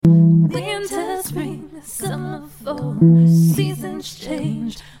summer, fall, seasons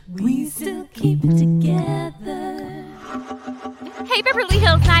change, we still keep it together. Hey, Beverly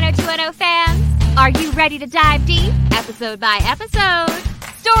Hills 90210 fans! Are you ready to dive deep, episode by episode,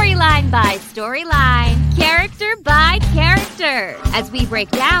 storyline by storyline, character by character, as we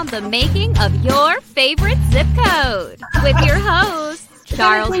break down the making of your favorite zip code? With your hosts,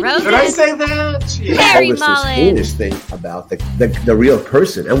 Charles Rosen. Did I say that? Harry This Mullen. heinous thing about the real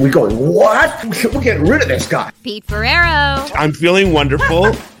person, and we're going, what? We're getting rid of this guy. Pete Ferrero. I'm feeling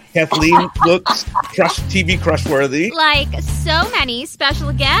wonderful. Kathleen looks TV crush-worthy. Like so many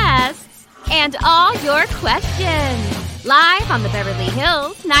special guests. And all your questions. Live on the Beverly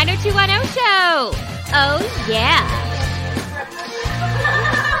Hills 90210 show. Oh, yeah.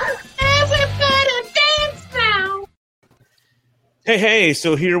 Everybody dance now. Hey,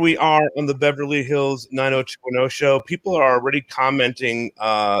 so here we are on the Beverly Hills 90210 show. People are already commenting.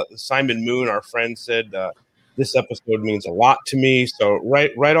 Simon Moon, our friend, said this episode means a lot to me. So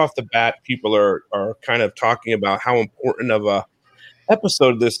right off the bat, people are kind of talking about how important of a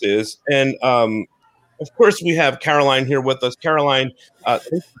episode this is. And of course, we have Caroline here with us. Caroline, thanks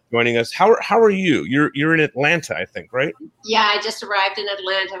for joining us. How are you? You're in Atlanta, I think, right? Yeah, I just arrived in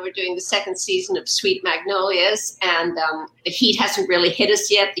Atlanta. We're doing the second season of Sweet Magnolias, and the heat hasn't really hit us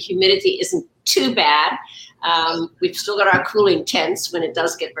yet. The humidity isn't too bad. We've still got our cooling tents when it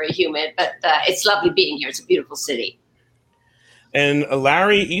does get very humid, but it's lovely being here. It's a beautiful city. And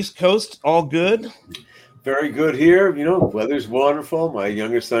Larry, East Coast, all good? Very good here. You know, weather's wonderful. My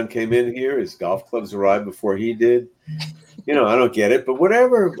younger son came in here. His golf clubs arrived before he did. You know, I don't get it, but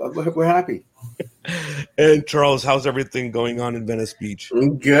whatever. We're happy. And Charles, how's everything going on in Venice Beach?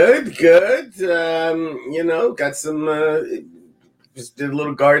 Good. You know, got some, just did a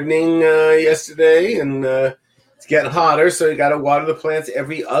little gardening yesterday, and it's getting hotter, so you got to water the plants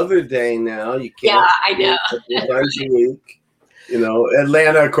every other day now. You can't. Yeah, I know. A couple times a week. You know,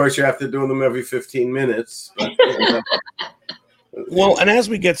 Atlanta, of course, you have to do them every 15 minutes. But, Well, and as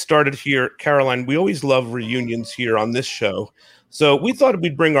we get started here, Caroline, we always love reunions here on this show. So we thought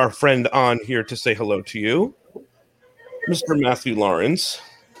we'd bring our friend on here to say hello to you, Mr. Matthew Lawrence.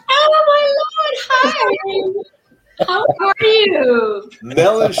 Oh, my Lord. Hi. How are you?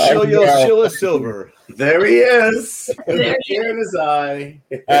 Melon Sheila Silver. there he is. There he Here in his eye.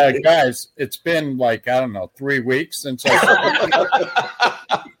 Guys, it's been like, 3 weeks since I'm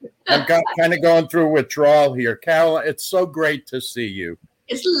kind of going through withdrawal here. Carol, it's so great to see you.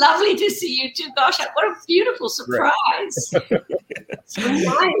 It's lovely to see you, too. Gosh, what a beautiful surprise. So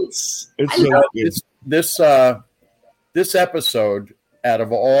nice. It's I so love good. This episode, out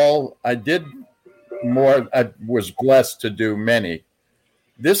of all, I was blessed to do many.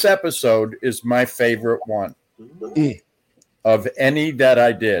 This episode is my favorite one of any that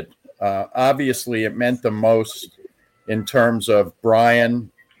I did. Obviously, it meant the most in terms of Brian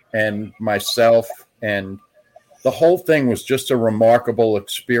and myself, and the whole thing was just a remarkable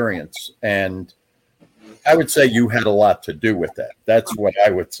experience. And I would say you had a lot to do with that. That's what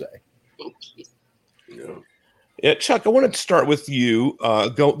I would say. Thank you. Yeah, Chuck, I wanted to start with you,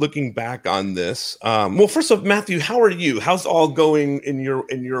 looking back on this. Well, first off, Matthew, how are you? How's all going in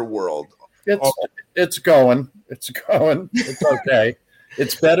your world? It's going. It's okay.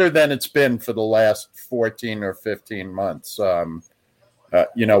 It's better than it's been for the last 14 or 15 months.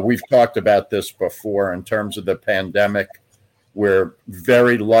 You know, we've talked about this before in terms of the pandemic. We're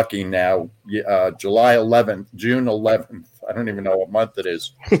very lucky now. July 11th, June 11th, I don't even know what month it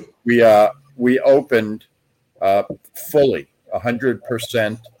is. We opened fully,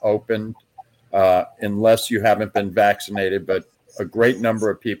 100% opened, unless you haven't been vaccinated, but a great number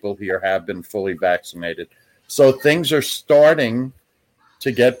of people here have been fully vaccinated. So things are starting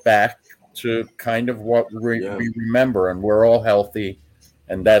to get back to kind of what we remember, and we're all healthy,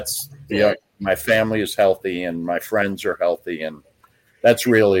 and that's my family is healthy, and my friends are healthy, and that's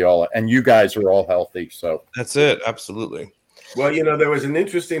really all. And you guys are all healthy, so That's it. Absolutely. Well, you know, there was an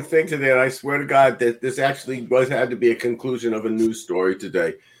interesting thing today, and I swear to God that this actually had to be a conclusion of a news story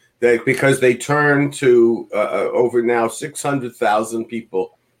today. Because they turned to over now 600,000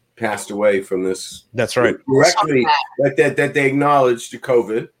 people passed away from this. That's right. Directly, that they acknowledged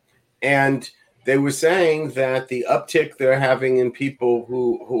COVID. And they were saying that the uptick they're having in people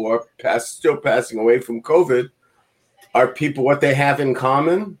who are still passing away from COVID are people, what they have in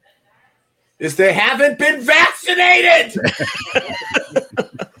common is they haven't been vaccinated.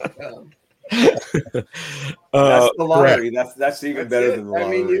 That's the lottery. That's even better than the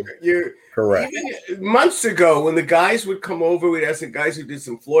lottery. I mean, you're correct. Even months ago, when the guys would come over, we'd ask the guys who did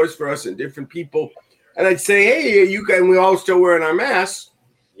some floors for us and different people, and I'd say, "Hey, you guys," and we all still wearing our masks.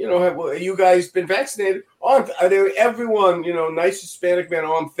 have you guys been vaccinated? Oh, are there everyone, nice Hispanic man,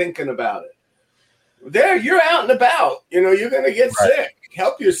 I'm thinking about it. You're out and about, you're going to get sick.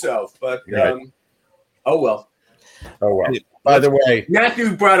 Help yourself. But, oh, well. By the way,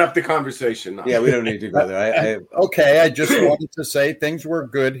 Matthew brought up the conversation. Yeah, we don't need to go there. Okay, I just wanted to say things were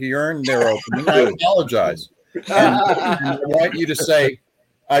good here and they're opening. I apologize. And I want you to say,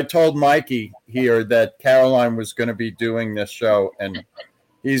 I told Mikey here that Caroline was going to be doing this show, and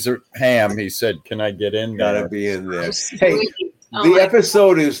he's a ham. He said, "Can I get in there?" Gotta be in there. Hey, the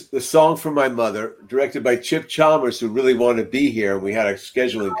episode is The Song for My Mother, directed by Chip Chalmers, who really wanted to be here. We had a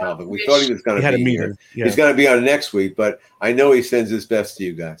scheduling conflict. We thought he was going to be here. Yeah. He's going to be on next week, but I know he sends his best to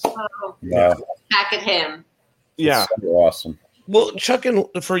you guys. Back at him. Yeah. So awesome. Well, Chuck, and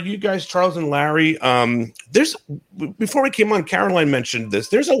for you guys, Charles and Larry, before we came on, Caroline mentioned this.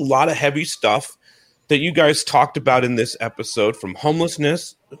 There's a lot of heavy stuff that you guys talked about in this episode, from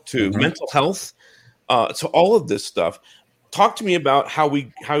homelessness to mental health, to all of this stuff. Talk to me about how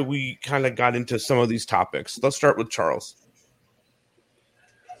we kind of got into some of these topics. Let's start with Charles.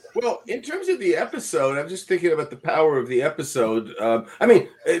 Well, in terms of the episode, I'm just thinking about the power of the episode.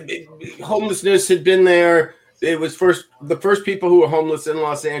 Homelessness had been there. It was the first people who were homeless in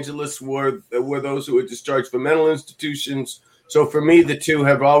Los Angeles were those who were discharged from mental institutions. So for me, the two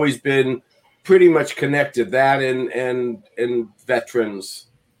have always been pretty much connected. That and veterans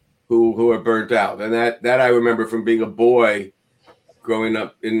who are burnt out, and that I remember from being a boy, growing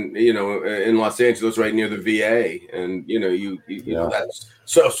up in Los Angeles, right near the VA, and that's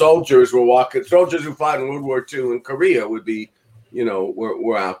so soldiers who fought in World War II and Korea would be,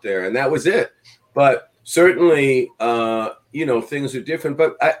 were out there, and that was it. But certainly, things are different.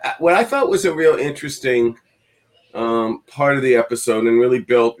 But what I thought was a real interesting part of the episode, and really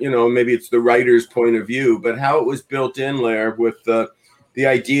built, maybe it's the writer's point of view, but how it was built in there with the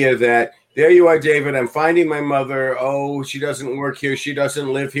idea that there you are, David, I'm finding my mother. Oh, she doesn't work here. She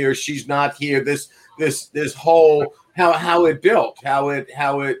doesn't live here. She's not here. This whole how it built, how it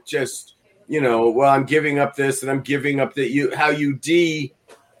just, I'm giving up this and I'm giving up that you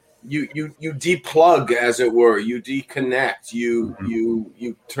deplug, as it were, you deconnect,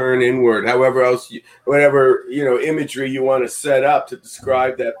 you turn inward, whatever imagery you want to set up to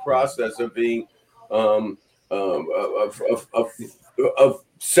describe that process of being of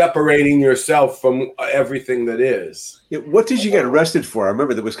separating yourself from everything that is. What did you get arrested for? I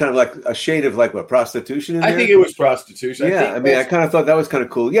remember there was kind of like a shade of like prostitution in there. I think it was prostitution. Yeah, I kind of thought that was kind of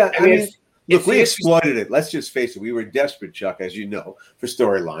cool. Yeah, look, we exploited it. Let's just face it. We were desperate, Chuck, as you know, for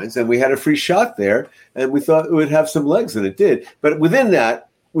storylines, and we had a free shot there, and we thought it would have some legs, and it did. But within that,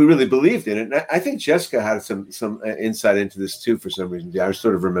 we really believed in it. And I think Jessica had some insight into this too for some reason. Yeah, I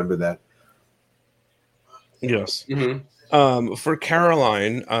sort of remember that. Yes. Mm-hmm. For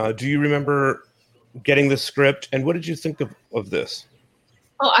Caroline, do you remember getting the script, and what did you think of this?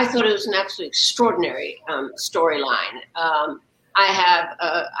 Oh, I thought it was an absolutely extraordinary storyline. I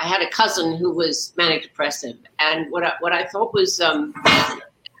had a cousin who was manic depressive, and what I thought was, the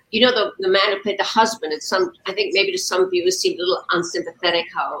man who played the husband. I think maybe to some viewers seemed a little unsympathetic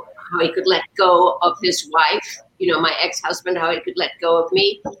how he could let go of his wife. My ex-husband, how he could let go of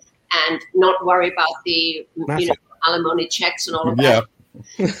me and not worry about the alimony checks and all of that.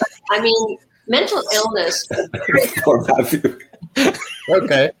 Yeah. Mental illness.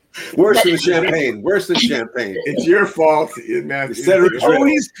 Okay. Worse than champagne. It's your fault, Matthew. It's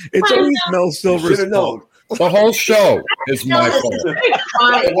always Mel Silver's fault. The whole show is my fault.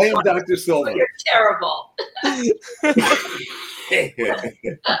 Blame Dr. Silver. You're terrible.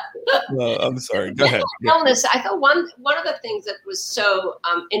 I'm sorry. Go ahead. Illness. I thought one of the things that was so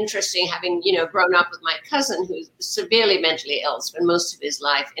interesting, having grown up with my cousin who's severely mentally ill, spent most of his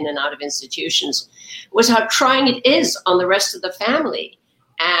life in and out of institutions, was how trying it is on the rest of the family,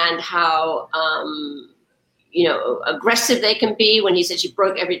 and how aggressive they can be. When he said she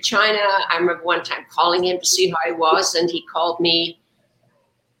broke every china, I remember one time calling him to see how he was, and he called me.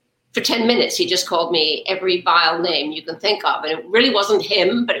 For 10 minutes, he just called me every vile name you can think of. And it really wasn't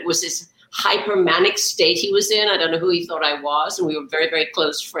him, but it was this hyper-manic state he was in. I don't know who he thought I was. And we were very, very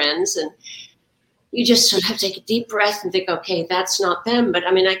close friends. And you just sort of have to take a deep breath and think, okay, that's not them. But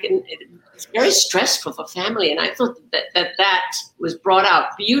it's very stressful for family. And I thought that was brought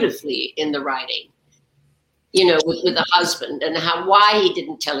out beautifully in the writing, with the husband, and why he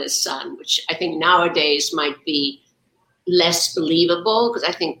didn't tell his son, which I think nowadays might be less believable, because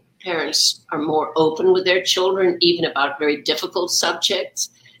I think parents are more open with their children, even about very difficult subjects.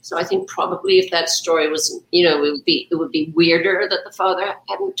 So I think probably if that story was, it would be weirder that the father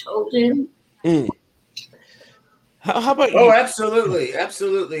hadn't told him. How about you? Oh, absolutely.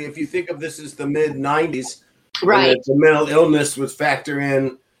 Absolutely. If you think of this as the mid-90s, Right. the mental illness would factor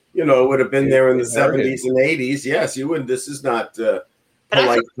in, it would have been there in the 70s and 80s. Yes, you would. This is not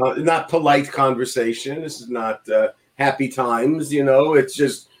polite conversation. This is not happy times, it's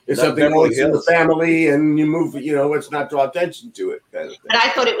just it's not something else in the family and you move, it's not draw attention to it. Kind of thing. But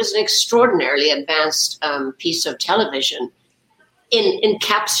I thought it was an extraordinarily advanced piece of television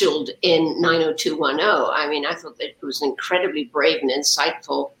encapsulated in 90210. I mean, I thought that it was an incredibly brave and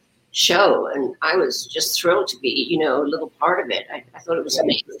insightful show, and I was just thrilled to be, a little part of it. I thought it was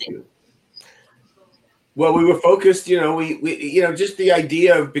amazing. Well, we were focused, we just the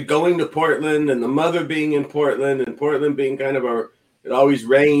idea of going to Portland and the mother being in Portland and Portland being kind of it always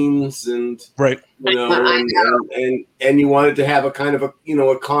rains and right, and you wanted to have a kind of a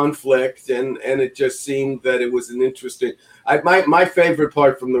conflict and it just seemed that it was an interesting. My favorite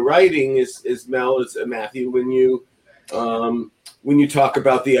part from the writing is Matthew, when you talk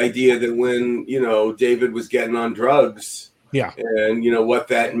about the idea that when David was getting on drugs, and what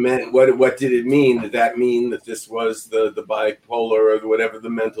that meant, what did it mean? Did that mean that this was the bipolar or whatever the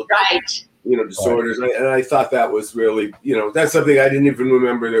mental disorders? And I thought that was really that's something I didn't even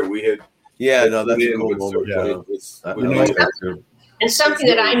remember that we had. Yeah, no, that's a cool moment. And something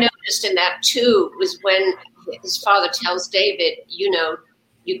that I noticed in that too was when his father tells David,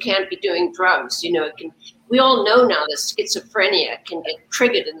 you can't be doing drugs. We all know now that schizophrenia can get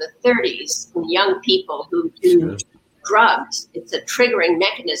triggered in the 30s in young people who do drugs. It's a triggering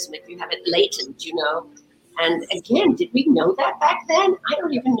mechanism if you have it latent, And again, did we know that back then? I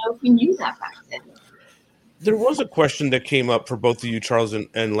don't even know if we knew that back then. There was a question that came up for both of you, Charles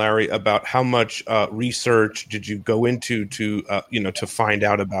and Larry, about how much research did you go into to find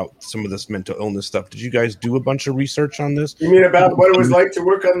out about some of this mental illness stuff? Did you guys do a bunch of research on this? You mean about what it was like to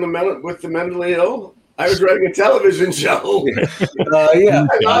work on with the mentally ill? I was writing a television show. Yeah,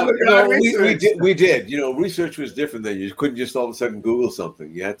 we did. Research was different then. You couldn't just all of a sudden Google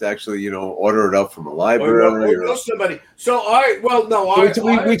something. You had to actually, order it up from a library or know somebody. So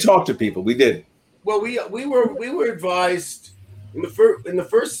we talked to people. We did. Well, we were advised in the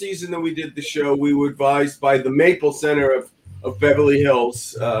first season that we did the show. We were advised by the Maple Center of Beverly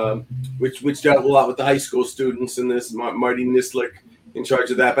Hills, which dealt a lot with the high school students, and this Marty Nislik in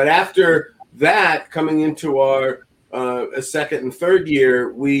charge of that. But after that, coming into our second and third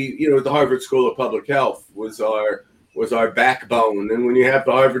year, we the Harvard School of Public Health was our backbone. And when you have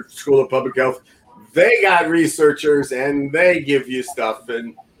the Harvard School of Public Health, they got researchers and they give you stuff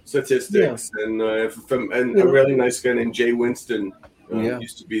and statistics, and a really nice guy named Jay Winston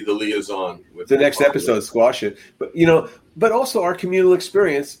used to be the liaison with the next episode. Squash it, but also our communal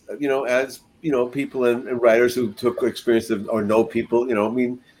experience. As people and writers who took experience of or know people.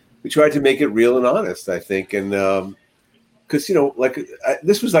 We tried to make it real and honest. I think, and because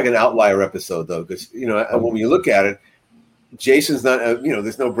this was like an outlier episode though, because when you look at it. Jason's not,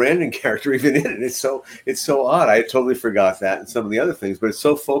 there's no Brandon character even in it. It's so odd. I totally forgot that and some of the other things, but it's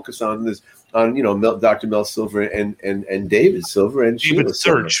so focused on this, Dr. Mel Silver and David Silver and David's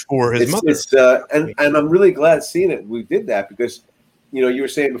search for his mother. And I'm really glad seeing it. We did that because, you were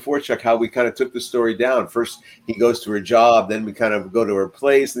saying before, Chuck, how we kind of took the story down. First, he goes to her job, then we kind of go to her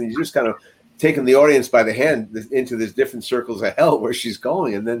place, and you just kind of taking the audience by the hand into these different circles of hell where she's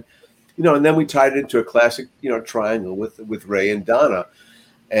going, and then. And then we tied it into a classic, triangle with Ray and Donna.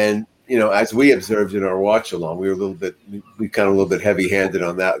 And, as we observed in our watch along, we were a little bit heavy handed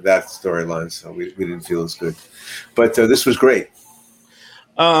on that storyline. So we didn't feel as good, but this was great.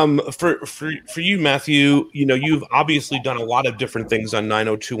 For you, Matthew, you've obviously done a lot of different things on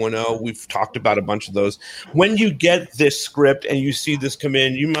 90210. We've talked about a bunch of those. When you get this script and you see this come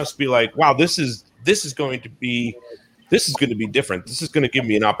in, you must be like, wow, this is going to be different. This is going to give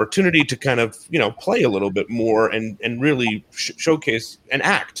me an opportunity to kind of, play a little bit more and really showcase and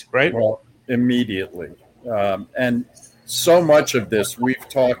act, right? Well, immediately. And so much of this, we've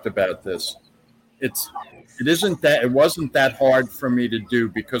talked about this. It wasn't that hard for me to do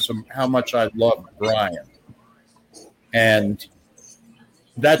because of how much I love Brian. And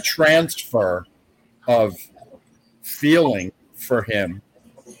that transfer of feeling for him,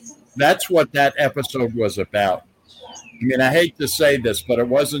 that's what that episode was about. I mean, I hate to say this, but it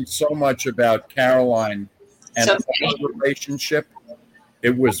wasn't so much about Caroline and our relationship.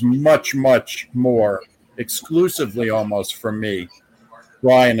 It was much, much more exclusively almost for me,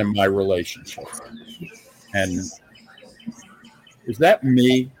 Brian and my relationship. And is that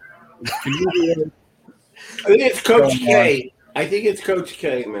me? Can you hear it? I think it's Coach K. I think it's Coach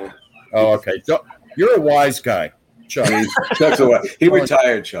K, man. Oh, okay. You're a wise guy, Chuck. Chuck's a wise. He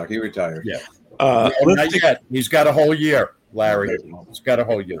retired, Chuck. He retired. Yeah. Not yet. He's got a whole year, Larry. He's got a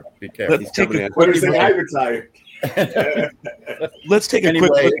whole year. Be careful. Let's take a quick look. Let's take a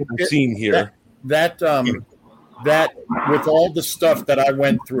quick look at the scene here. That with all the stuff that I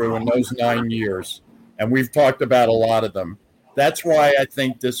went through in those 9 years, and we've talked about a lot of them. That's why I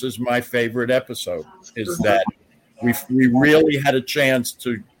think this is my favorite episode. Is that we really had a chance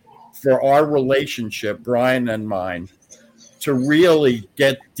for our relationship, Brian and mine, to really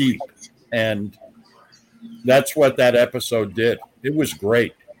get deep, and that's what that episode did. It was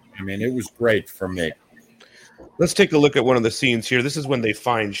great. I mean, it was great for me. Let's take a look at one of the scenes here. This is when they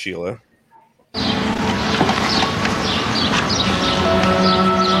find Sheila.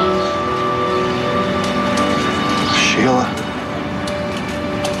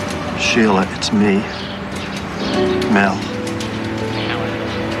 Sheila, it's me, Mel.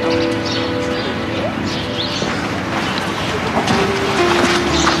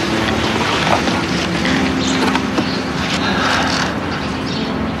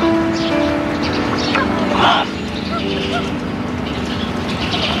 Mom.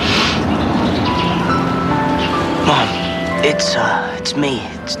 Mom, it's me.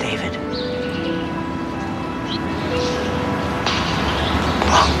 It's David.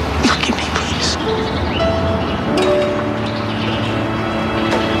 Look at me, please.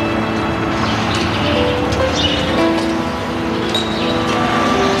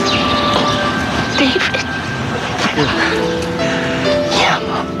 David. Yeah,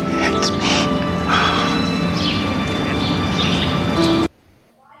 Mom, it's me.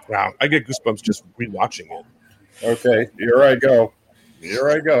 Wow, I get goosebumps just rewatching it. Okay, here I go. Here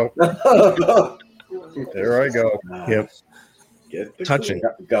I go. Yep. Touching.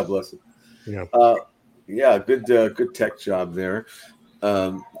 God bless him. Yeah. Good tech job there.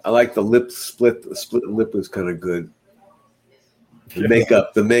 I like the lip split. The split lip was kind of good. The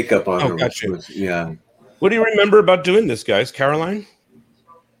makeup on her. Gotcha. Yeah. What do you remember about doing this, guys? Caroline?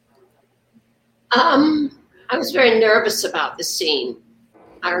 I was very nervous about the scene.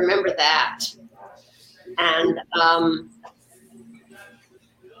 I remember that. And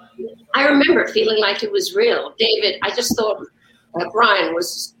I remember feeling like it was real. David, I just thought Brian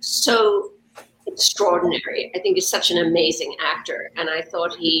was so extraordinary. I think he's such an amazing actor. And I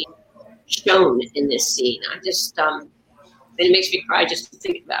thought he shone in this scene. I just, it makes me cry just to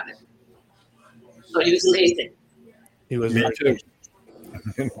think about it. But he was amazing. He was me too.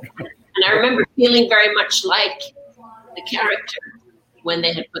 And I remember feeling very much like the character when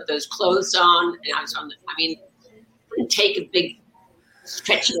they had put those clothes on. And I was couldn't take a big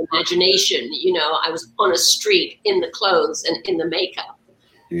stretch of imagination. You know, I was on a street in the clothes and in the makeup.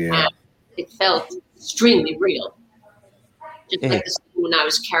 Yeah. And it felt extremely real. Just like the scene when I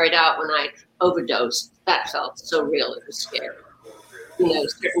was carried out when I overdosed. That felt so real. It was scary. You know,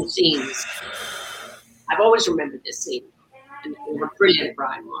 certain scenes. I've always remembered this scene. And what brilliant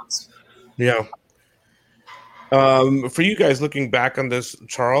Brian was. Yeah. For you guys looking back on this,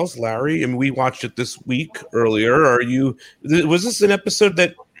 Charles, Larry, and we watched it this week earlier. Was this an episode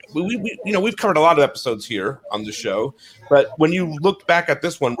that we've covered a lot of episodes here on the show, but when you looked back at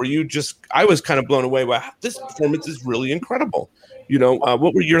this one, I was kind of blown away by this performance is really incredible. You know,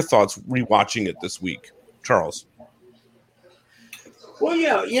 what were your thoughts rewatching it this week, Charles? Well,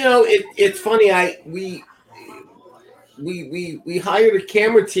 yeah, you know, it's funny. We hired a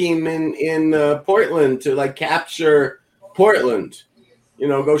camera team in Portland to like capture Portland, you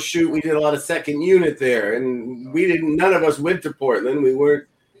know, go shoot. We did a lot of second unit there, and none of us went to Portland.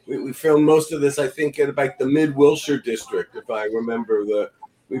 We filmed most of this, I think, in like the Mid-Wilshire district, if I remember.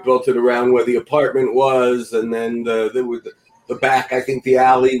 We built it around where the apartment was, and then the back, I think the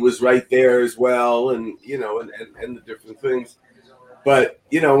alley was right there as well, and you know, and the different things. But,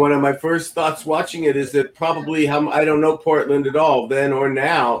 you know, one of my first thoughts watching it is that probably I don't know Portland at all then or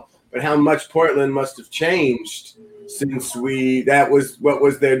now, but how much Portland must have changed since that was what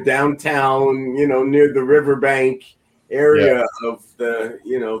was their downtown, you know, near the riverbank area of the,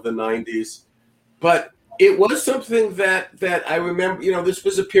 you know, the 90s. But it was something that I remember, you know, this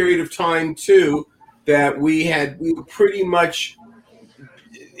was a period of time too that we were pretty much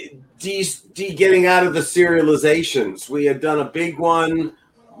getting out of the serializations. We had done a big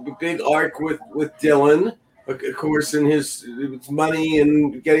arc with Dylan, of course, in his money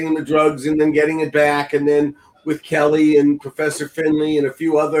and getting him the drugs and then getting it back, and then with Kelly and Professor Finley and a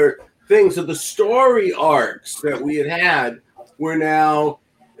few other things. So the story arcs that we had were now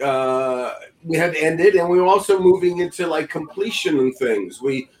we had ended, and we were also moving into like completion and things.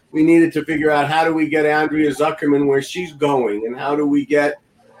 We needed to figure out how do we get Andrea Zuckerman where she's going, and how do we get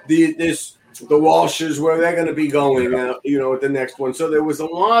the Walshes where they're going to be going, you know, at the next one. So there was a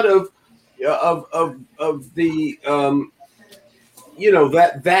lot of of the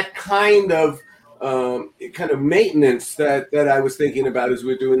that kind of maintenance that I was thinking about as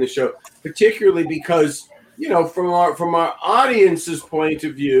we're doing the show, particularly because from our audience's point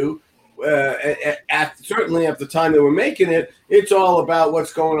of view, certainly at the time that we're making it, it's all about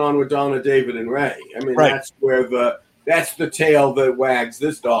what's going on with Donna, David, and Ray. I mean, right. That's the tail that wags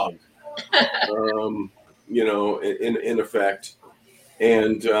this dog, in effect.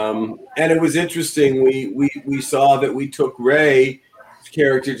 And it was interesting. We saw that we took Ray's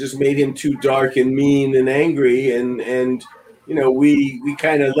character, just made him too dark and mean and angry, and we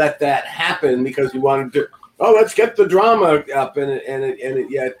kind of let that happen because we wanted to. Oh, let's get the drama up, and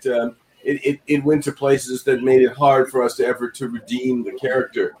it went to places that made it hard for us to redeem the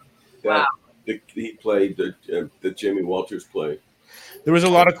character that he played, that Jamie Walters played. There was a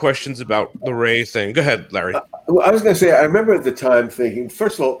lot of questions about the Ray thing. Go ahead, Larry. Well, I was going to say, I remember at the time thinking,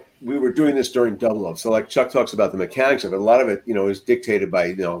 first of all, we were doing this during Double Up. So like Chuck talks about the mechanics of it, a lot of it, is dictated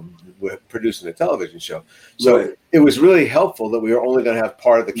by, we're producing a television show. So right. It was really helpful that we were only going to have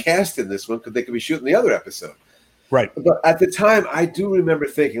part of the cast in this one because they could be shooting the other episode. Right. But at the time, I do remember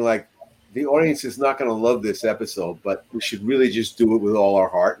thinking like, the audience is not going to love this episode, but we should really just do it with all our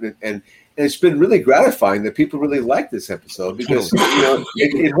heart. And it's been really gratifying that people really like this episode because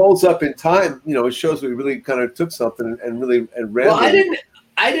it holds up in time. It shows we really kind of took something and ran. Well,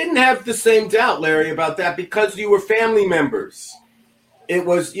 I didn't have the same doubt, Larry, about that because you were family members. It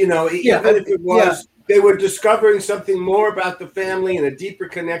was, even if it was, they were discovering something more about the family and a deeper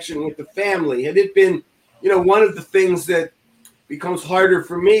connection with the family. Had it been, one of the things that becomes harder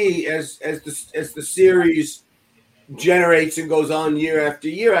for me as the series generates and goes on year after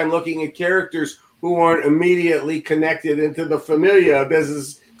year. I'm looking at characters who aren't immediately connected into the familia. This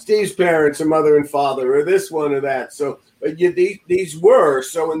is Steve's parents, or mother and father, or this one or that. So, but these were.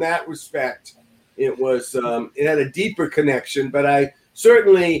 So in that respect, it was it had a deeper connection. But I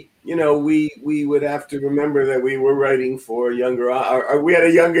certainly, we would have to remember that we were writing for we had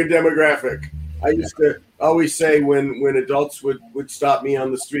a younger demographic. I used to always say when adults would stop me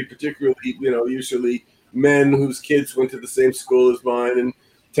on the street, particularly, usually men whose kids went to the same school as mine, and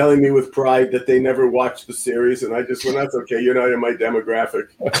telling me with pride that they never watched the series. And I just went, that's okay. You're not in my demographic.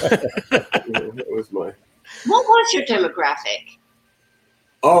 That was my. What was your demographic?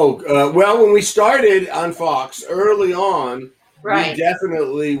 Oh, well, when we started on Fox early on, right. We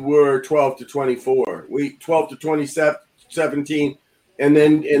definitely were 12 to 24. 12 to 17. And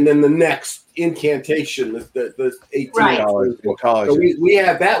then the next incantation, the 18 right. in college. So we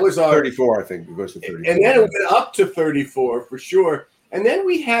had, that was our 34, I think, it goes to 34. And then it went up to 34 for sure. And then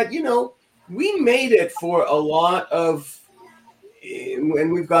we had, we made it for a lot of,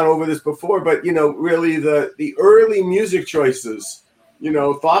 and we've gone over this before, but really the early music choices.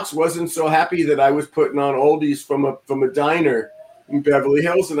 Fox wasn't so happy that I was putting on oldies from a diner in Beverly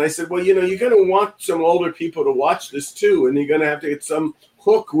Hills, and I said, well, you're going to want some older people to watch this too, and you're going to have to get some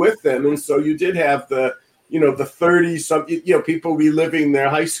hook with them. And so you did have the 30s, people reliving their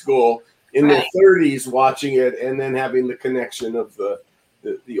high school in right. their 30s watching it, and then having the connection of the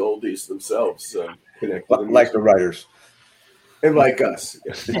oldies themselves connected, like the writers, and like us.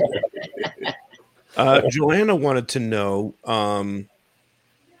 Joanna wanted to know.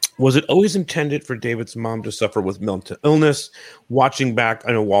 Was it always intended for David's mom to suffer with mental illness? Watching back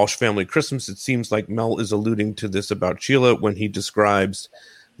on a Walsh Family Christmas, it seems like Mel is alluding to this about Sheila when he describes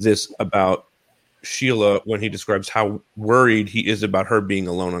this about Sheila, when he describes how worried he is about her being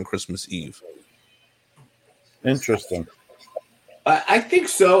alone on Christmas Eve. Interesting. I think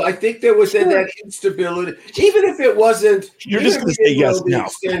so. I think there was that instability, even if it wasn't. You're just going to say yes the now.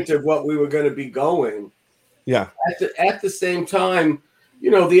 Extent of what we were going to be going. Yeah. At the same time,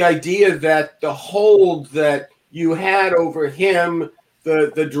 the idea that the hold that you had over him,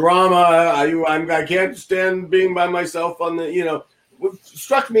 the drama, I can't stand being by myself on the, what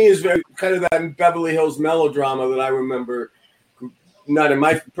struck me as very kind of that Beverly Hills melodrama that I remember, not in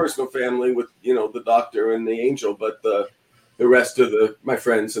my personal family with, the doctor and the angel, but the rest of my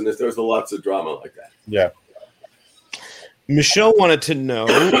friends. And there was lots of drama like that. Yeah. Michelle wanted to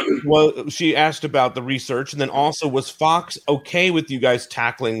know, she asked about the research, and then also, was Fox okay with you guys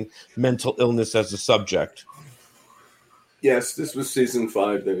tackling mental illness as a subject? Yes, this was season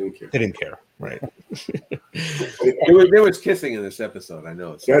 5. They didn't care. They didn't care, right? There was kissing in this episode, I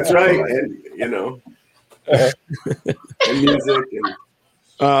know. That's right, and, and music and...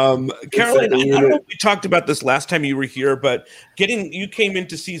 Caroline, I don't know if we talked about this last time you were here, but you came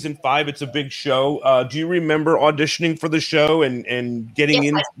into season 5. It's a big show. Do you remember auditioning for the show and getting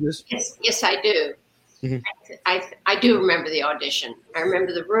into this? Yes, I do. I do remember the audition. I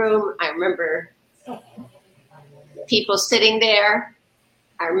remember the room. I remember people sitting there.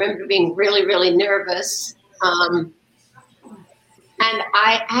 I remember being really, really nervous. And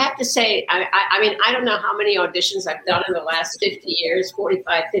I have to say, I mean, I don't know how many auditions I've done in the last 50 years,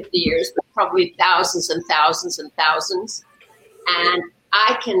 45, 50 years, but probably thousands and thousands and thousands. And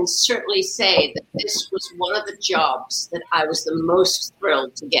I can certainly say that this was one of the jobs that I was the most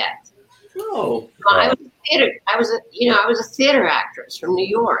thrilled to get. Oh, I was a theater actress from New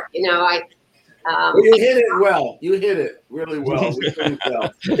York. You know, you hit it well. You hit it really well. We couldn't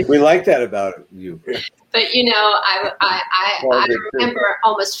tell. We like that about you. But you know, I remember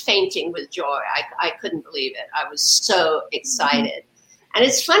almost fainting with joy. I couldn't believe it. I was so excited, and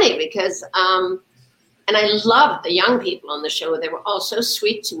it's funny because and I loved the young people on the show. They were all so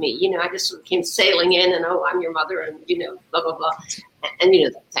sweet to me. You know, I just sort of came sailing in, and oh, I'm your mother, and you know, blah blah blah, and you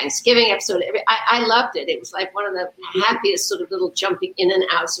know, the Thanksgiving episode. I loved it. It was like one of the happiest sort of little jumping in and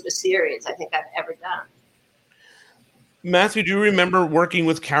out sort of series I think I've ever done. Matthew, do you remember working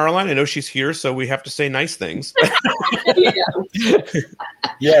with Caroline? I know she's here, so we have to say nice things.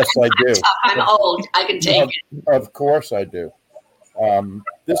 Yes, I do. I'm old. I can take it. Of course I do.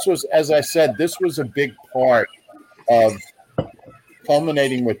 This was, as I said, this was a big part of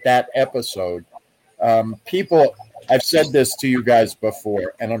culminating with that episode. People, I've said this to you guys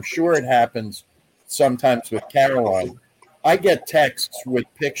before, and I'm sure it happens sometimes with Caroline. I get texts with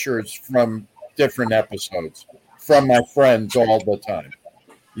pictures from different episodes from my friends all the time.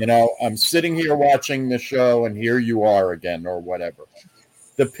 You know, I'm sitting here watching the show and here you are again or whatever.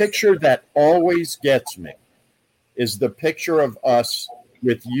 The picture that always gets me is the picture of us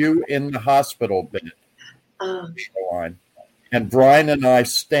with you in the hospital bed, and Brian and I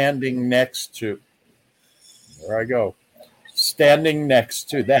standing next to, standing next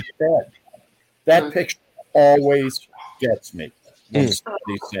to that bed. That picture always gets me when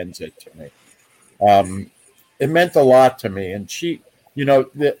somebody sends it to me. It meant a lot to me. And she, you know,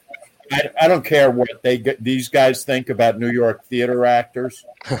 I don't care what these guys think about New York theater actors.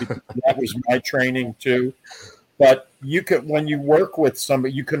 That was my training too. But you could, when you work with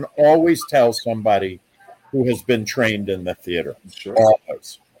somebody, you can always tell somebody who has been trained in the theater. Sure.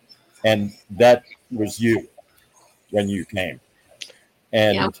 Always. And that was you when you came.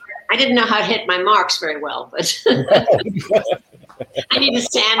 And yeah, I didn't know how to hit my marks very well, but I need to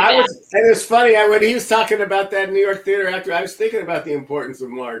stand back. And it's funny, when he was talking about that New York theater actor, I was thinking about the importance of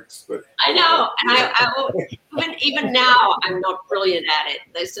marks. But I know, and even now, I'm not brilliant at it.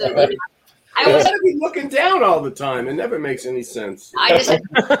 They said, you know, I gotta be looking down all the time. It never makes any sense. I think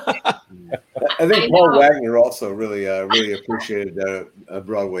Paul Wagner also really appreciated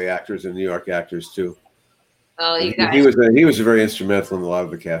Broadway actors and New York actors too. Oh, you guys. He was very instrumental in a lot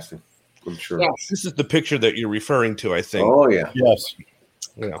of the casting, I'm sure. Yes. This is the picture that you're referring to, I think. Oh yeah. Yes.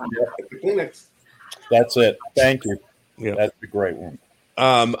 Yeah. That's it. Thank you. Yeah. That's a great one.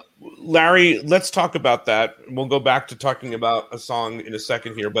 Larry, let's talk about that. We'll go back to talking about a song in a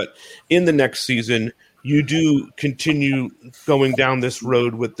second here, but in the next season, you do continue going down this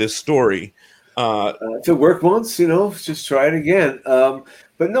road with this story. If it worked once, you know, just try it again.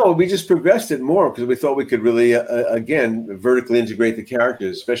 But no, we just progressed it more because we thought we could really, again, vertically integrate the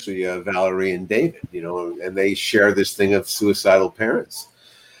characters, especially Valerie and David, you know, and they share this thing of suicidal parents.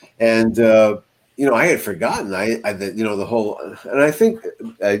 And, you know, I had forgotten, you know, the whole, and I think,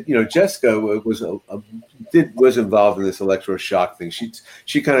 you know, Jessica was involved in this electroshock thing.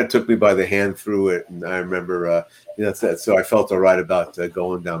 She kind of took me by the hand through it, and I remember, you know, so I felt all right about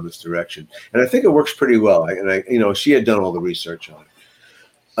going down this direction. And I think it works pretty well. I, you know, she had done all the research on it.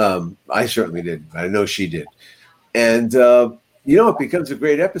 I certainly did. I know she did. And, you know, it becomes a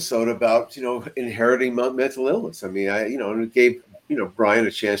great episode about, you know, inheriting mental illness. I mean, you know, and it gave, you know, Brian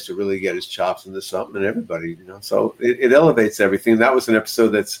a chance to really get his chops into something, and everybody, you know, so it elevates everything. That was an episode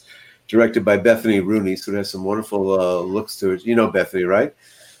that's directed by Bethany Rooney, so it has some wonderful looks to it. You know Bethany, right?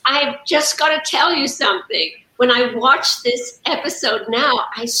 I've just got to tell you something. When I watched this episode now,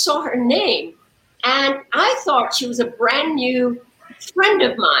 I saw her name, and I thought she was a brand new friend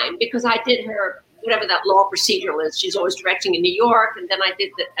of mine because I did her, whatever that law procedural is. She's always directing in New York, and then I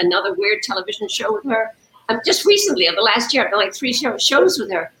did another weird television show with her. Just recently, of the last year, I've done like 3 shows with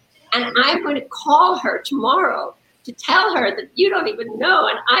her. And I'm going to call her tomorrow to tell her that you don't even know,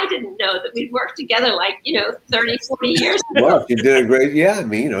 and I didn't know, that we'd worked together like, you know, 30, 40 years ago. Well, you did a great, yeah, I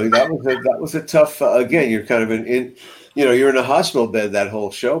mean, you know, that was a tough, again, you're kind of in you know, you're in a hospital bed that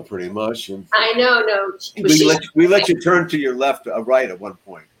whole show pretty much. And I know, no. We let you turn to your left, right at one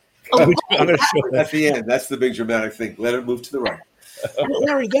point. Oh, at the end, that's the big dramatic thing. Let it move to the right.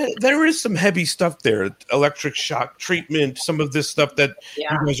 Larry, there is some heavy stuff there. Electric shock treatment, some of this stuff that you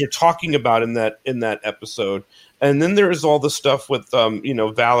guys are talking about in that episode. And then there is all the stuff with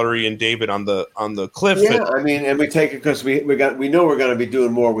Valerie and David on the cliff. Yeah, and we take it because we know we're going to be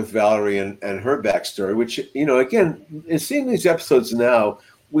doing more with Valerie and her backstory. Which again, in seeing these episodes now,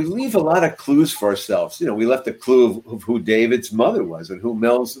 we leave a lot of clues for ourselves. We left a clue of who David's mother was and who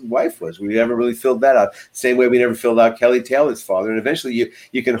Mel's wife was. We never really filled that out. Same way we never filled out Kelly Taylor's father. And eventually,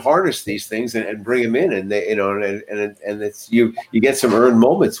 you can harness these things and bring them in, and they and it's you get some earned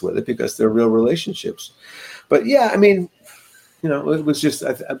moments with it because they're real relationships. But yeah, it was just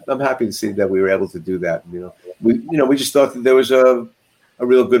I'm happy to see that we were able to do that. We just thought that there was a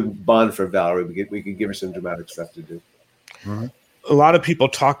real good bond for Valerie. We could give her some dramatic stuff to do. Mm-hmm. A lot of people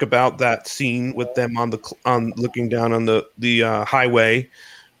talk about that scene with them on looking down on the highway.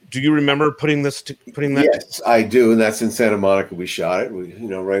 Do you remember putting that? Yes, I do, and that's in Santa Monica. We shot it.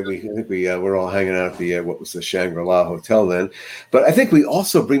 I think we're all hanging out at the what was the Shangri-La Hotel then. But I think we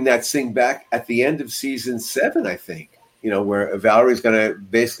also bring that scene back at the end of season 7. I think where Valerie's going to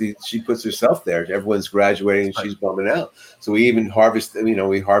basically she puts herself there. Everyone's graduating and she's bumming out. So we even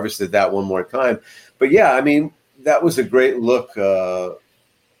harvested that one more time. But yeah, that was a great look.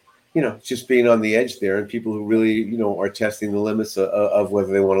 Just being on the edge there, and people who really, are testing the limits of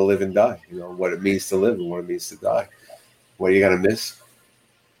whether they want to live and die, what it means to live and what it means to die. What are you going to miss?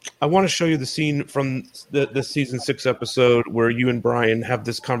 I want to show you the scene from the season 6 episode where you and Brian have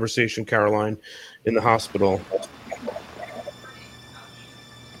this conversation, Caroline, in the hospital.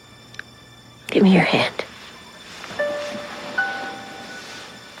 Give me your hand.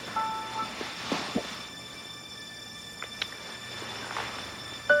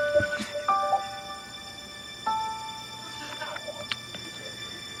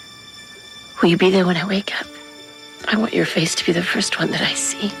 Will you be there when I wake up? I want your face to be the first one that I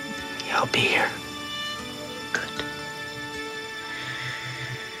see. Yeah, I'll be here. Good.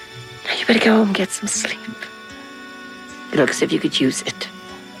 Now you better go home and get some sleep. You look as if you could use it.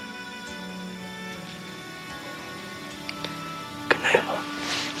 Good night, Mom.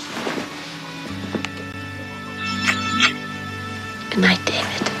 Good night, David.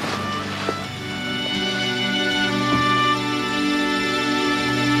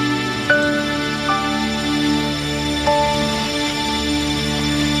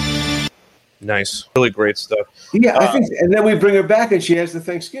 Nice, really great stuff. Yeah, I think, and then we bring her back, and she has the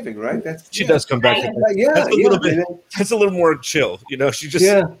Thanksgiving, right? She does come back. That's a little more chill.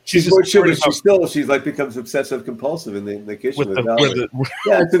 She's more chill, but she's like becomes obsessive compulsive in the kitchen with Valerie.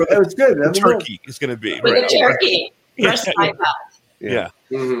 It's good. The turkey is going to be with the turkey. Yeah,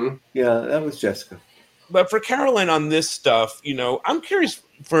 that was Jessica. But for Caroline on this stuff, I'm curious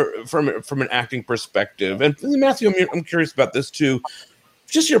from an acting perspective, and Matthew, I'm curious about this too.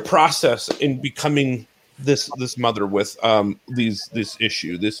 Just your process in becoming this mother with this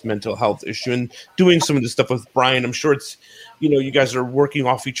issue, this mental health issue, and doing some of this stuff with Brian. I'm sure it's, you guys are working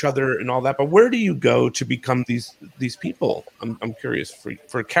off each other and all that. But where do you go to become these people? I'm curious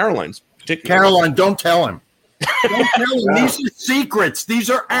for Caroline's particular. Caroline, don't tell him. Don't tell him. These are secrets. These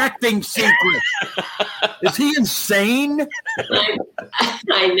are acting secrets. Is he insane?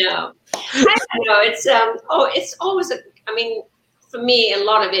 I know. It's always for me, a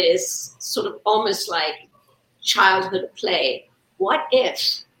lot of it is sort of almost like childhood play. What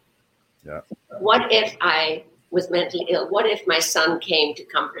if? Yeah. What if I was mentally ill? What if my son came to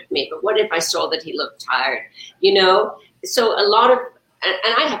comfort me? But what if I saw that he looked tired? So a lot of,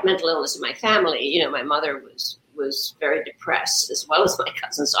 and I have mental illness in my family. My mother was very depressed as well as my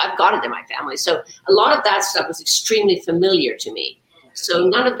cousin. So I've got it in my family. So a lot of that stuff was extremely familiar to me. So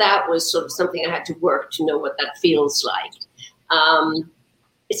none of that was sort of something I had to work to know what that feels like.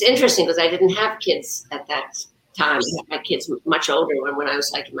 It's interesting because I didn't have kids at that time. I had kids much older when I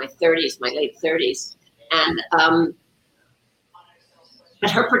was like in my 30s, my late 30s. And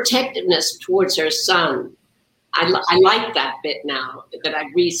but her protectiveness towards her son, I like that bit now that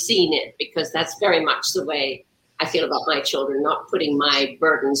I've re-seen it, because that's very much the way I feel about my children, not putting my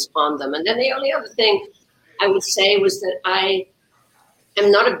burdens on them. And then the only other thing I would say was that I am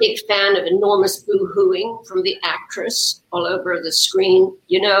not a big fan of enormous boo-hooing from the actress all over the screen,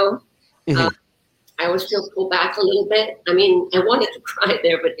 Mm-hmm. I always feel pull back a little bit. I wanted to cry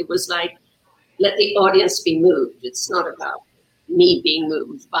there, but it was like, let the audience be moved. It's not about me being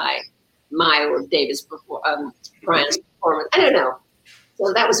moved by my or David's Brian's performance. I don't know.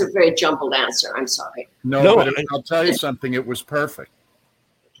 So that was a very jumbled answer. I'm sorry. No, but I'll tell you something. It was perfect.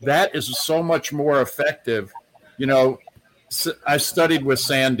 That is so much more effective. I studied with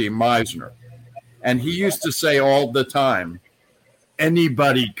Sandy Meisner, and he used to say all the time,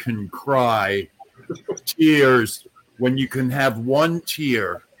 anybody can cry tears when you can have one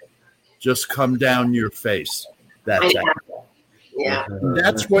tear just come down your face. That's it. Yeah.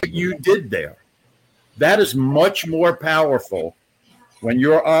 That's what you did there. That is much more powerful when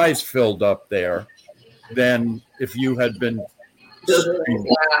your eyes filled up there than if you had been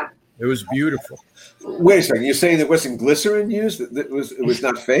screaming. Yeah. It was beautiful. Wait a second. You're saying there wasn't glycerin used? That it was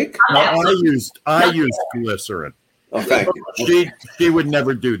not fake? No, I used glycerin. Oh, thank you. She would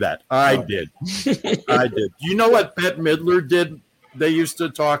never do that. I did. I did. You know what Bette Midler did? They used to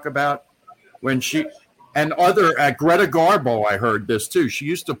talk about when she and other Greta Garbo. I heard this too. She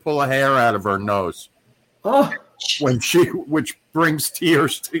used to pull a hair out of her nose. Oh, which brings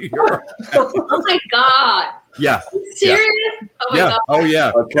tears to your. Oh my God. Yeah. Serious? Yeah. Oh my Yeah. God. Oh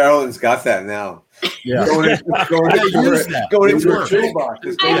yeah. Oh, Carolyn's got that now. Yeah. Going into her toolbox.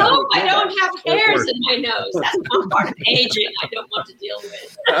 I hope I don't have hairs in my nose. That's one part of aging I don't want to deal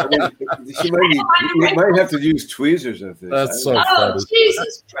with. You might have to use tweezers of this. That's so Oh, funny.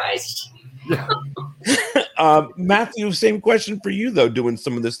 Jesus Christ. Matthew, same question for you though, doing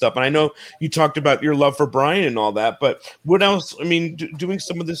some of this stuff. And I know you talked about your love for Brian and all that, but what else? I mean, doing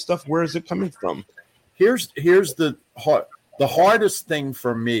some of this stuff, where is it coming from? Here's the hardest thing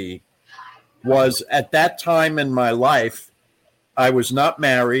for me was at that time in my life, I was not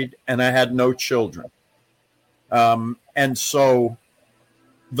married and I had no children. And so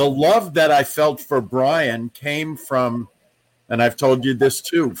the love that I felt for Brian came from, and I've told you this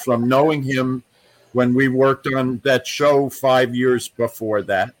too, from knowing him when we worked on that show 5 years before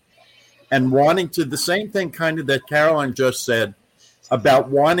that, and wanting to, the same thing kind of that Caroline just said about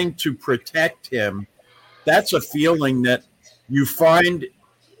wanting to protect him. That's a feeling that you find,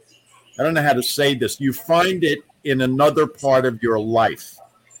 I don't know how to say this, you find it in another part of your life.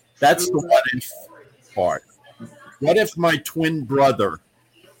 That's the what if part. What if my twin brother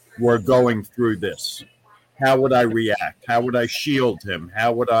were going through this? How would I react? How would I shield him?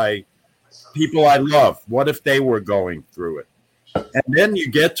 How would people I love, what if they were going through it? And then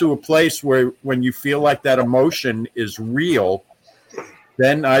you get to a place where when you feel like that emotion is real,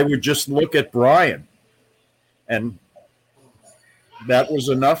 then I would just look at Brian. And that was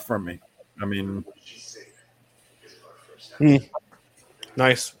enough for me. I mean,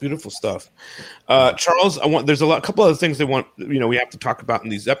 nice, beautiful stuff. Charles, there's a couple other things we have to talk about in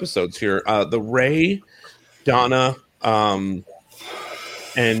these episodes here. The Ray, Donna, and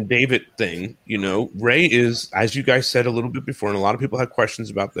David thing. Ray is, as you guys said a little bit before, and a lot of people had questions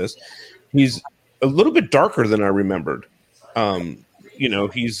about this. He's a little bit darker than I remembered.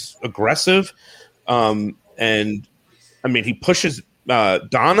 He's aggressive. And I mean, he pushes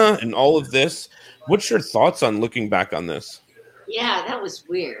Donna and all of this. What's your thoughts on looking back on this? Yeah, that was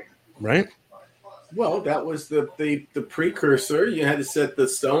weird. Right? Well, that was the precursor. You had to set the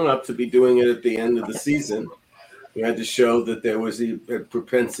stone up to be doing it at the end of the season. You had to show that there was a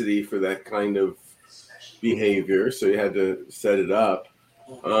propensity for that kind of behavior. So you had to set it up.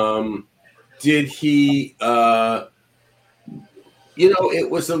 Did he, it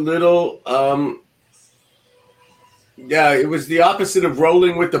was a little, yeah, it was the opposite of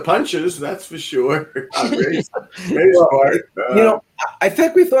rolling with the punches. That's for sure. Ray's part. I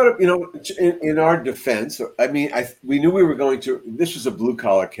think we thought of, in our defense, I mean, we knew we were going to, this was a blue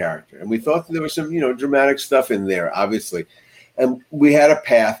collar character, and we thought that there was some, dramatic stuff in there, obviously. And we had a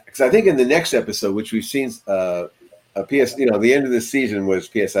path, because I think in the next episode, which we've seen, a PS, the end of the season was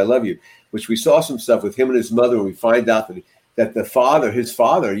PS I Love You, which we saw some stuff with him and his mother, and we find out that his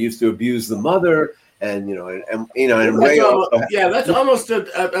father used to abuse the mother. And Ray also, that's almost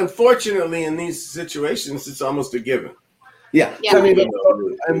unfortunately in these situations, it's almost a given. Yeah. Yeah. So, I mean,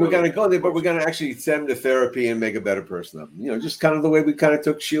 and we're going to go there, but we're going to actually send him to therapy and make a better person of him. Just kind of the way we kind of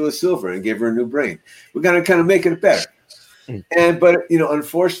took Sheila Silver and gave her a new brain. We're going to kind of make it better. But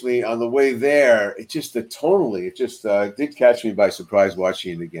unfortunately, on the way there, it just tonally, did catch me by surprise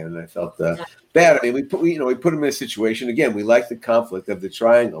watching it again, and I felt bad. I mean, we put him in a situation again. We like the conflict of the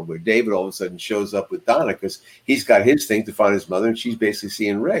triangle where David all of a sudden shows up with Donna because he's got his thing to find his mother, and she's basically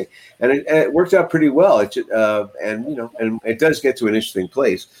seeing Ray, and it worked out pretty well. And it does get to an interesting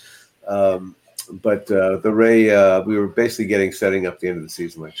place. But the Ray, we were basically setting up the end of the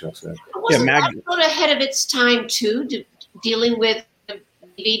season, like Chuck said. Wasn't that sort of ahead of its time too, dealing with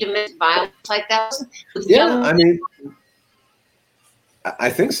domestic violence like that? I mean,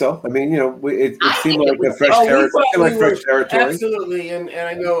 I think so. I mean, it seemed like a fresh territory. Absolutely, and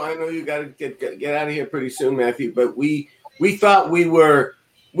I know you got to get out of here pretty soon, Matthew. But we thought we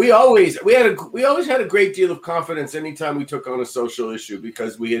always had a great deal of confidence anytime we took on a social issue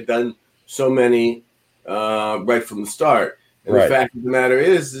because we had done so many right from the start. And the fact of the matter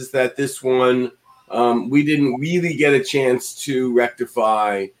is that this one, we didn't really get a chance to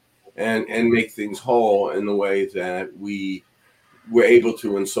rectify and make things whole in the way that we were able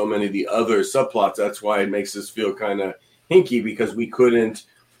to in so many of the other subplots. That's why it makes us feel kind of hinky, because we couldn't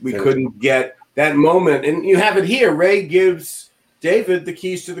get that moment. And you have it here. Ray gives David the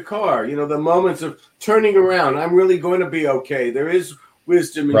keys to the car. You know, the moments of turning around. I'm really going to be okay. There is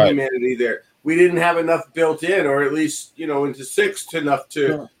wisdom and humanity there. We didn't have enough built in, or at least, you know, into 6 enough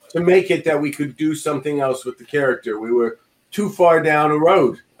to make it that we could do something else with the character. We were too far down a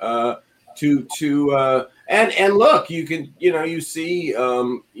road and look, you can, you know, you see,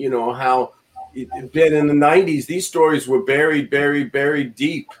 you know, how it been in the 90s. These stories were buried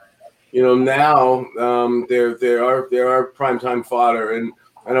deep. You know, now there are primetime fodder, and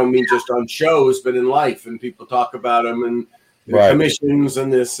I don't mean just on shows, but in life, and people talk about them and commissions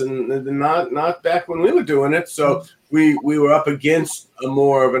and this, and not back when we were doing it. So we were up against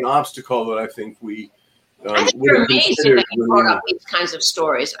more of an obstacle that I think we. I think you're amazing that you brought up these kinds of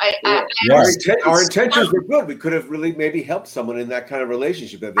stories. Our intentions were good. We could have really maybe helped someone in that kind of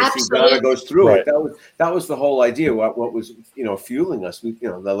relationship that they see Donna goes through it. That was the whole idea. What was, you know, fueling us. We, you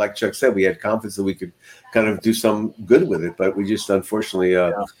know, like Chuck said, we had confidence that we could kind of do some good with it, but we just unfortunately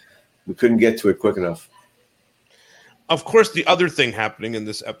we couldn't get to it quick enough. Of course, the other thing happening in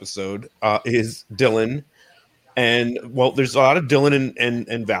this episode is Dylan. And well, there's a lot of Dylan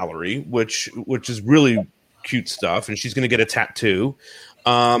and Valerie, which is really cute stuff, and she's going to get a tattoo.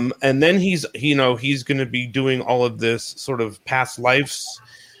 And then he's going to be doing all of this sort of past lives,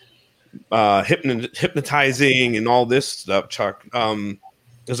 hypnotizing and all this stuff. Chuck,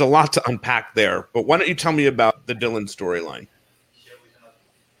 there's a lot to unpack there, but why don't you tell me about the Dylan storyline?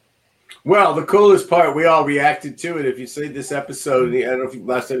 Well, the coolest part, we all reacted to it. If you see this episode, I don't know if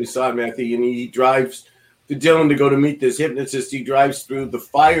last time you saw it, Matthew, and he drives to Dylan to go to meet this hypnotist. He drives through the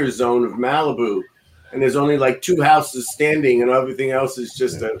fire zone of Malibu, and there's only like 2 houses standing, and everything else is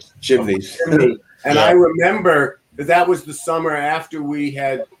just a chimney. And I remember that was the summer after we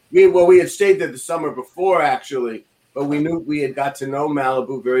had stayed there the summer before, actually, but we knew we had got to know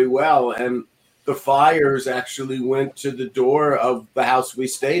Malibu very well, and the fires actually went to the door of the house we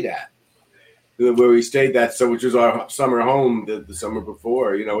stayed at, where we stayed which was our summer home the summer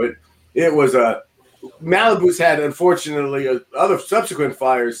before. You know, it was a Malibu's had, unfortunately, other subsequent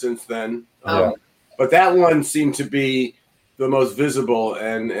fires since then. But that one seemed to be the most visible,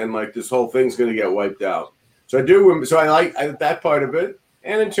 and like this whole thing's going to get wiped out. So I like that part of it.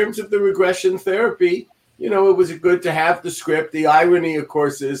 And in terms of the regression therapy, you know, it was good to have the script. The irony, of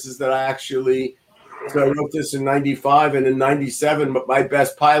course, is that I wrote this in 95, and in 97, but my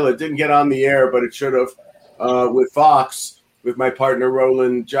best pilot didn't get on the air, but it should have, with Fox, with my partner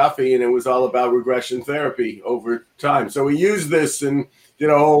Roland Jaffe, and it was all about regression therapy over time. So we used this, and you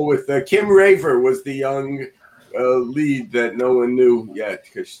know, with Kim Raver was the young lead that no one knew yet,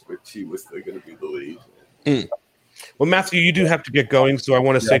 because she was going to be the lead. Well, Matthew, you do have to get going, so I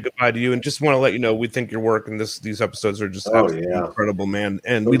want to say goodbye to you, and just want to let you know we think your work and these episodes are just absolutely incredible, man.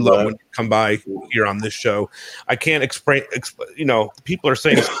 And we love when you come by here on this show. I can't explain. You know, people are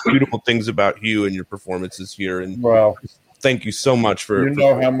saying beautiful things about you and your performances here, and thank you so much for. You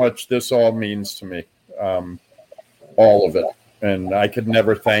know how much this all means to me, all of it, and I could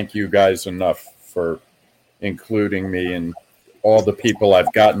never thank you guys enough for including me and all the people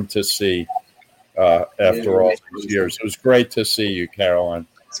I've gotten to see. After all these years, it was great to see you, Caroline.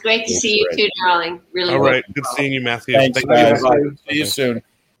 It's great to see you too, darling. Really. All right, good seeing you, Matthew. Thanks, guys. See you soon.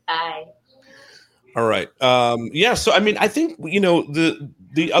 Bye. All right. So I mean, I think, you know,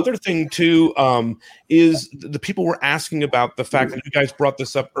 the other thing too is the people were asking about the fact that you guys brought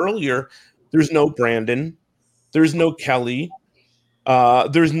this up earlier. There's no Brandon. There's no Kelly.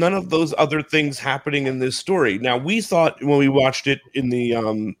 There's none of those other things happening in this story. Now, we thought when we watched it in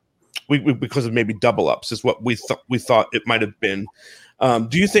the because of maybe double ups is what we thought it might have been.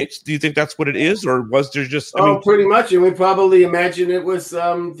 Do you think that's what it is, or was there just? Pretty much, and we probably imagine it was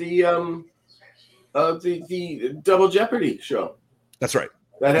the Double Jeopardy show. That's right.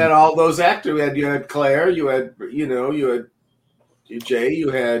 That had all those actors. You had Claire. You had Jay. You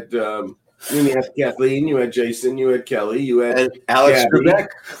had Kathleen. You had Jason. You had Kelly. You had Alex Trebek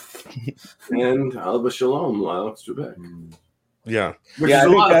and Alba Shalom. Alex Trebek. Yeah, which is a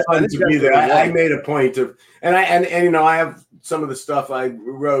lot of fun to be there. I made a point of, and you know, I have some of the stuff I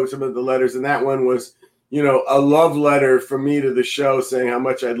wrote, some of the letters, and that one was, you know, a love letter from me to the show, saying how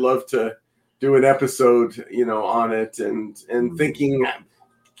much I'd love to do an episode, you know, on it, and thinking,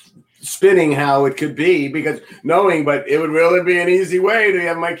 spinning how it could be, because knowing, but it would really be an easy way to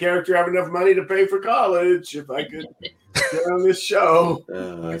have my character have enough money to pay for college if I could on this show.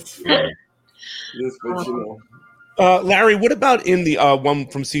 That's funny. But, you know. Larry, what about in the one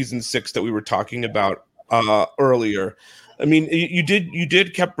from season 6 that we were talking about earlier? I mean, you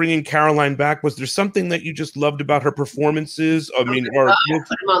did kept bringing Caroline back. Was there something that you just loved about her performances? I mean, or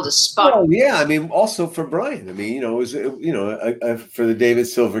put him on the spot. Oh yeah, I mean, also for Brian. I mean, it was for the David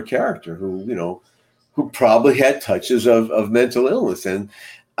Silver character who probably had touches of mental illness, and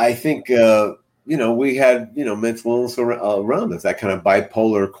I think we had mental illness around us, that kind of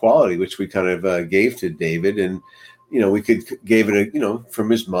bipolar quality, which we kind of gave to David, and we gave it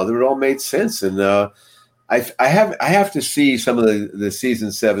from his mother. It all made sense, and. I have to see some of the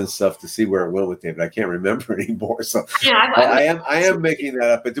season 7 stuff to see where it went with David. I can't remember anymore, so yeah, I am making that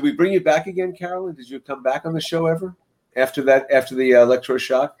up. But did we bring you back again, Carolyn? Did you come back on the show ever after the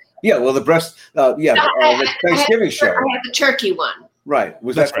electroshock? Yeah, well, the breast, the Thanksgiving show. I had the turkey one. Right,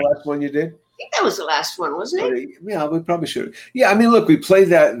 was that the last one you did? I think that was the last one, wasn't it? Yeah, we probably should. Yeah, I mean, look, we played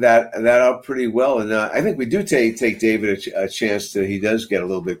that out pretty well, and I think we do take David a chance to. He does get a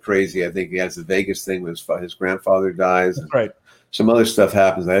little bit crazy. I think he has the Vegas thing when his grandfather dies. That's right. Some other stuff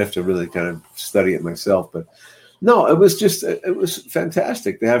happens. I have to really kind of study it myself, but no, it was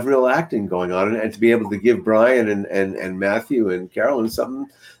fantastic to have real acting going on, and to be able to give Brian and Matthew and Carolyn something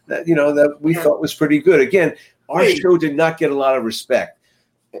that that we thought was pretty good. Again, our show did not get a lot of respect,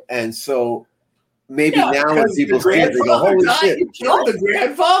 and so. Maybe now when people see it, they go, "Holy shit!" You killed the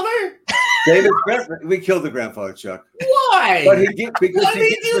grandfather, David. We killed the grandfather, Chuck. Why? But he gives the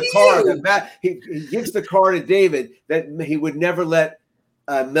car that he gives the car to David that he would never let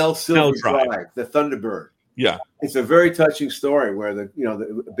Mel Silver drive the Thunderbird. Yeah, it's a very touching story where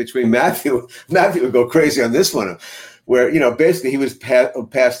between Matthew would go crazy on this one, where basically he was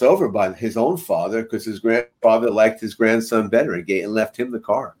passed over by his own father because his grandfather liked his grandson better and left him the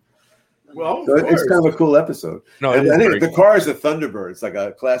car. Well, so it's kind of a cool episode. No, and I think the car is a Thunderbird. It's like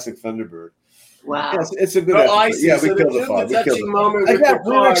a classic Thunderbird. Wow, it's a good episode. Yeah, we killed the father. We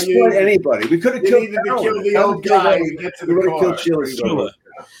didn't exploit anybody. We could have killed the old guy and get to the car. Killed Sheila.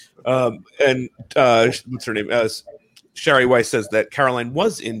 And what's her name? Sherry Weiss says that Caroline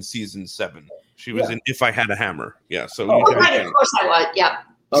was in season 7. She was in If I Had a Hammer. Yeah. So right, of course I was. Yeah.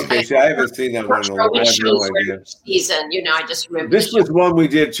 Okay, so I haven't seen that one in a while. I have no idea. Season, I just remember. This was one we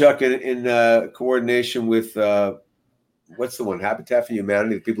did, Chuck, in coordination with what's the one? Habitat for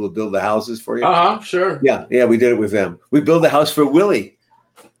Humanity, the people who build the houses for you. Sure. Yeah, we did it with them. We built a house for Willie.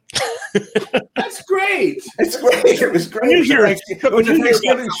 That's great. It's great. It was great. It was a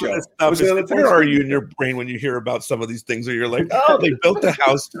Thanksgiving show. Where are you in your brain when you hear about some of these things where you're like, oh, they built a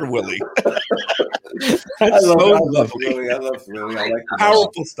house for Willie? That's so lovely. I love Willie. I like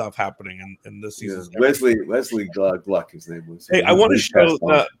powerful stuff happening in this season. Wesley Gluck, his name was. Hey, I want to show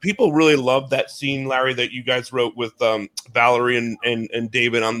people really love that scene, Larry, that you guys wrote with Valerie and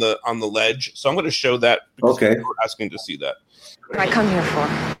David on the ledge. So I'm going to show that because people were asking to see that. What did I come here for?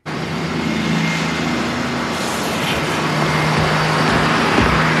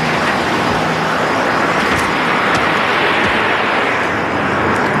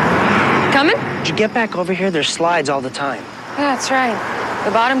 Coming? Did you get back over here? There's slides all the time. Yeah, that's right.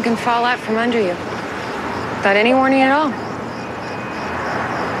 The bottom can fall out from under you. Without any warning at all.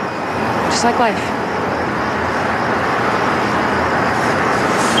 Just like life.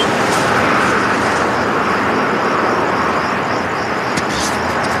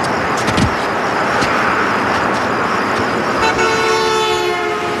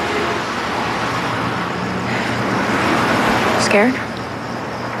 Scared?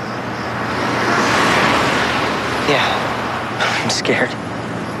 Yeah, I'm scared.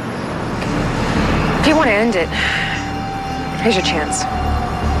 If you want to end it, here's your chance.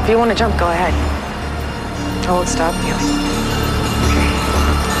 If you want to jump, go ahead. I won't stop you.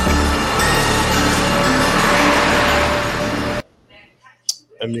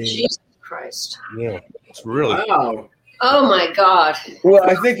 I mean, Jesus Christ. Yeah, it's really. Wow. Oh my God. Well,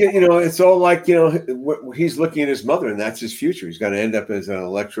 I think it's all like he's looking at his mother, and that's his future. He's going to end up as an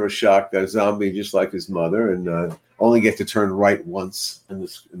electroshock zombie, just like his mother, and only get to turn right once in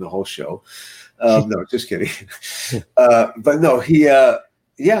the whole show. No, just kidding. But no,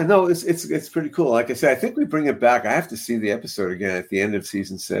 it's pretty cool. Like I said, I think we bring it back. I have to see the episode again at the end of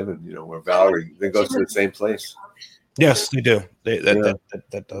season 7. Where Valerie then goes to the same place. Yes, they do.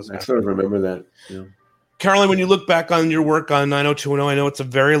 That does. I sort of remember that. Yeah. Caroline, when you look back on your work on 90210, I know it's a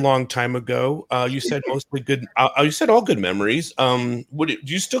very long time ago. You said mostly good. You said all good memories. Do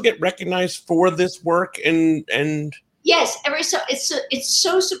you still get recognized for this work? And yes, it's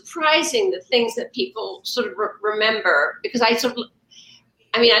so surprising the things that people sort of remember, because I sort of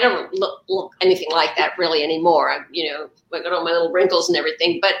I mean, I don't look anything like that really anymore. I got all my little wrinkles and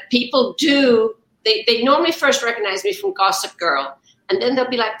everything. But people do. They normally first recognize me from Gossip Girl, and then they'll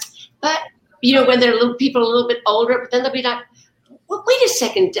be like, but when they're people a little bit older, but then they'll be like, well, wait a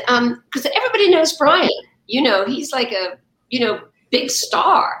second, because everybody knows Brian. He's like a big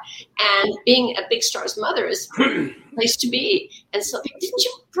star, and being a big star's mother is a place to be. And so, didn't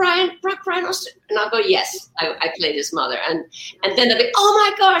you, Brian Austin? And I'll go, yes, I played his mother. And then they'll be, oh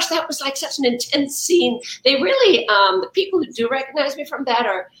my gosh, that was like such an intense scene. They really, the people who do recognize me from that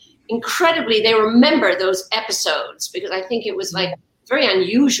are incredibly, they remember those episodes, because I think it was like very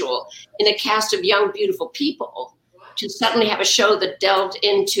unusual in a cast of young, beautiful people to suddenly have a show that delved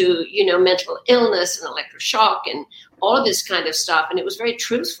into, mental illness and electroshock and all of this kind of stuff. And it was very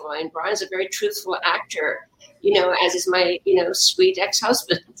truthful. And Brian's a very truthful actor, as is my, sweet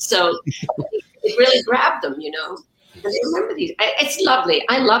ex-husband. So it really grabbed them, And they remember these. It's lovely.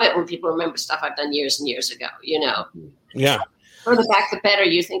 I love it when people remember stuff I've done years and years ago, Yeah. Further back, the better.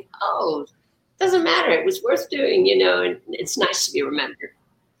 You think, oh, doesn't matter. It was worth doing, and it's nice to be remembered.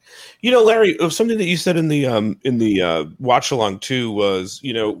 Larry, something that you said in the watch along too was,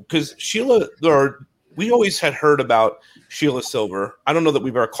 because Sheila, we always had heard about Sheila Silver. I don't know that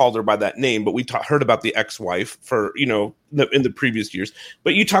we've ever called her by that name, but we heard about the ex-wife for, in the previous years.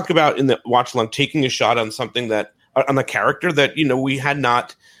 But you talked about in the watch along taking a shot on something that on a character that we had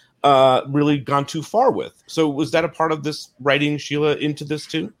not really gone too far with. So was that a part of this writing Sheila into this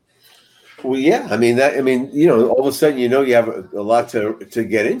too? Well, yeah. I mean, all of a sudden, you have a lot to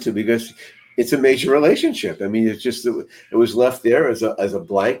get into, because it's a major relationship. I mean, it's just, it was left there as a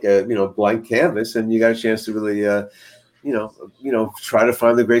blank, blank canvas, and you got a chance to really, try to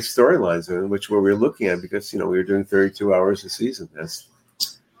find the great storylines in which we're looking at, because, we were doing 32 hours a season. That's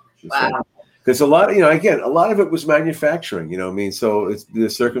wow. Because a lot of it was manufacturing, so it's the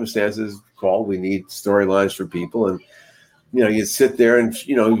circumstances called, we need storylines for people, and you sit there and,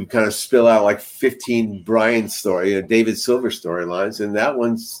 you kind of spill out like 15 Brian David Silver storylines. And that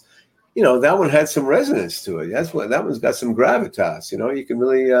one's, that one had some resonance to it. That one's got some gravitas, you can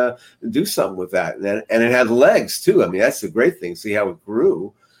really do something with that. And it had legs too. I mean, that's the great thing. See how it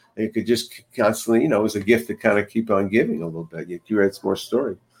grew. And you could just constantly, it was a gift to kind of keep on giving a little bit. You read some more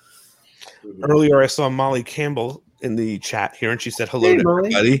story. Earlier, I saw Molly Campbell in the chat here, and she said hello to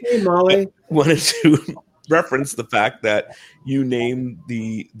Molly. everybody. Hey, Molly. I wanted to reference the fact that you named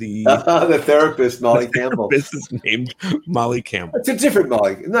the therapist Molly Campbell. The therapist is named Molly Campbell. It's a different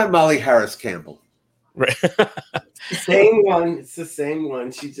Molly, not Molly Harris Campbell. Right. Same one. It's the same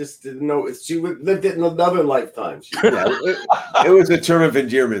one. She just didn't know. She lived it in another lifetime. It was a term of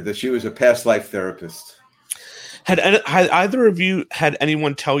endearment that she was a past life therapist. Had either of you had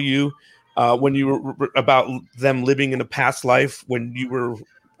anyone tell you when you were about them living in a past life when you were,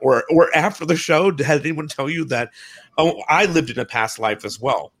 or after the show? Had anyone tell you that, oh, I lived in a past life as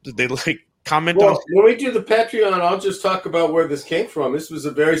well? Did they comment on? When we do the Patreon, I'll just talk about where this came from. This was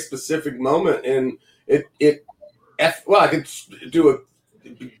a very specific moment, and I could do a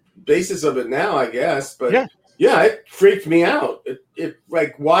basis of it now, I guess, but yeah, it freaked me out. It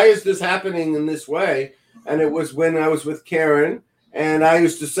like, why is this happening in this way? And it was when I was with Karen, and I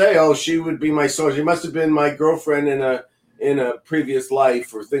used to say, oh, she would be my soul. She must have been my girlfriend in a previous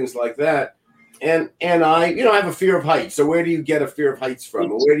life, or things like that. And I, I have a fear of heights. So where do you get a fear of heights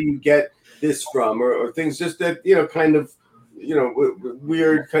from? Or where do you get this from? Or things just that, kind of,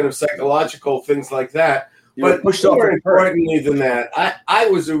 weird kind of psychological things like that. But more importantly than that, I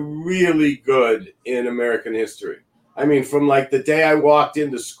was a really good in American history. I mean, from like the day I walked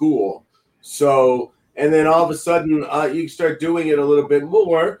into school. So, and then all of a sudden you start doing it a little bit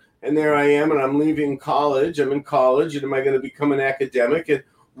more. And there I am, and I'm leaving college. I'm in college, and am I going to become an academic? And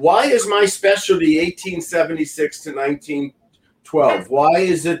why is my specialty 1876 to 1912? Why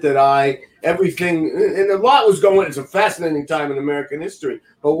is it that everything, and a lot was going, it's a fascinating time in American history,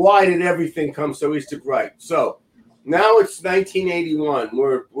 but why did everything come so easy to write? So now it's 1981.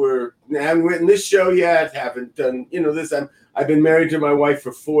 I haven't written this show yet, haven't done, this. I've been married to my wife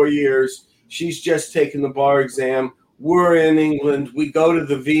for 4 years. She's just taken the bar exam. We're in England. We go to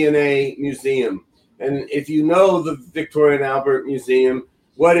the V&A Museum. And if you know the Victoria and Albert Museum,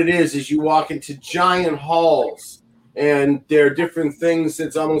 what it is you walk into giant halls, and there are different things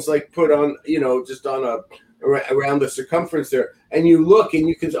that's almost like put on, just on around the circumference there. And you look and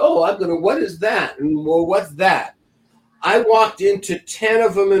you can say, oh, what is that? And well, what's that? I walked into 10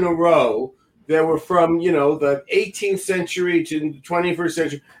 of them in a row. They were from, the 18th century to the 21st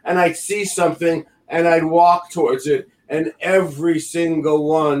century. And I'd see something and I'd walk towards it. And every single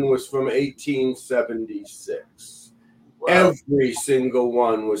one was from 1876. Every single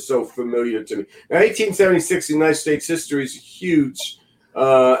one was so familiar to me. Now, 1876 in United States history is huge.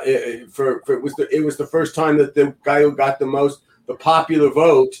 It was the first time that the guy who got the popular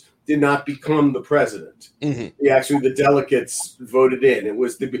vote did not become the president. Mm-hmm. The delegates voted in. It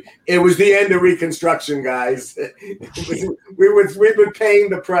was the end of Reconstruction, guys. We've been paying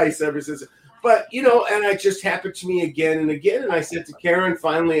the price ever since. But and it just happened to me again and again. And I said to Karen,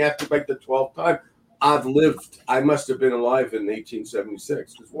 finally, after like the 12th time, I must have been alive in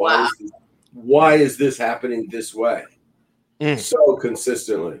 1876. Why is this happening this way? So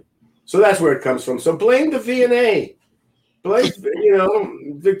consistently? So that's where it comes from. So blame the V&A. Blame,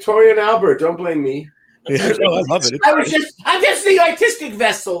 Victoria and Albert. Don't blame me. Yeah, I love it. I'm just the artistic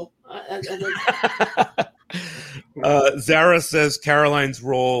vessel. Zara says Caroline's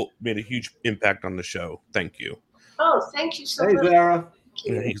role made a huge impact on the show. Thank you. Oh, thank you so much. Hey, Zara.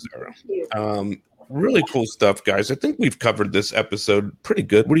 Hey, Zara. Really cool stuff, guys. I think we've covered this episode pretty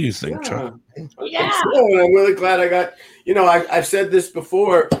good. What do you think, Chuck? Yeah. I'm really glad I got, I've said this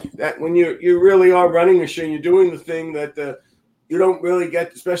before, that when you really are running a show, you're doing the thing that you don't really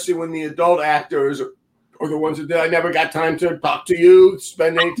get, especially when the adult actors or the ones who did, I never got time to talk to you,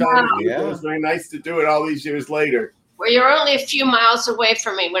 spend any time with you. It was very nice to do it all these years later. Well, you're only a few miles away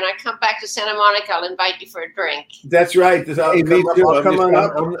from me. When I come back to Santa Monica, I'll invite you for a drink. That's right. I'll come on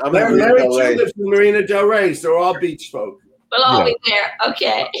up. Larry too lives in Marina Del Rey, so we're all beach folk. We'll all be there.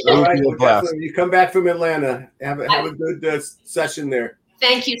 Okay. All right. You come back from Atlanta. Have a good session there.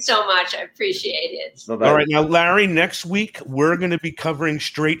 Thank you so much. I appreciate it. All right. Now, Larry, next week, we're going to be covering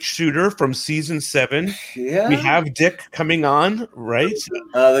Straight Shooter from season 7. Yeah. We have Dick coming on, right?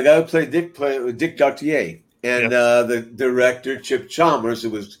 The guy who played Dick Gautier. And the director, Chip Chalmers, who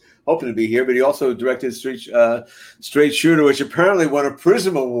was hoping to be here, but he also directed Straight Shooter, which apparently won a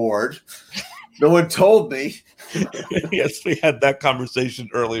Prism Award. No one told me. Yes, we had that conversation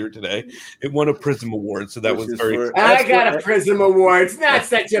earlier today. It won a Prism Award, so that was very. I got a Prism Award. It's not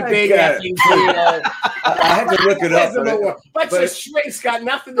such a big effing deal. I had to look it up. Bunch of shrinks got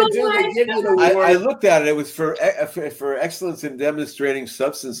nothing to do. They give you the award. I looked at it. It was for excellence in demonstrating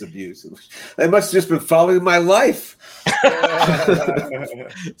substance abuse. They must have just been following my life.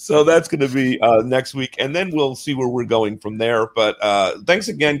 So that's going to be next week, and then we'll see where we're going from there. But thanks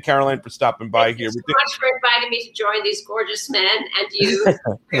again, Caroline, for stopping by here. Thank you so much for inviting me to join these gorgeous men, and you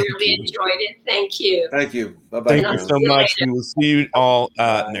really enjoyed it. Thank you. Thank you. Bye-bye. Thank you so much. We will see you all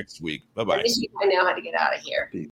next week. Bye-bye. I know how to get out of here.